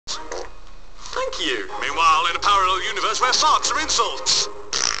thank you. Meanwhile, in a parallel universe where farts are insults.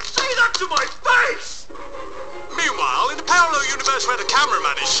 Say that to my face! Meanwhile, in a parallel universe where the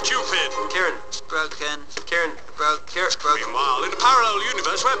cameraman is stupid. Karen, Broken. Karen, broke. Meanwhile, in a parallel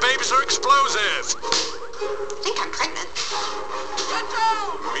universe where babies are explosive. I think I'm pregnant.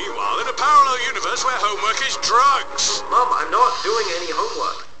 Meanwhile, in a parallel universe where homework is drugs. Mom, I'm not doing any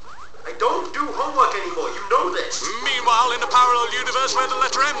homework. I don't do homework anymore, you know this. Meanwhile, in a parallel universe where the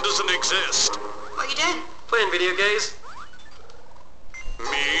letter M doesn't exist. What are you doing? Playing video games.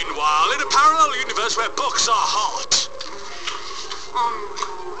 Meanwhile, in a parallel universe where books are hot.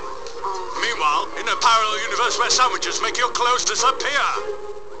 Meanwhile, in a parallel universe where sandwiches make your clothes disappear.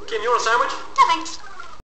 Kim, you want a sandwich? No thanks.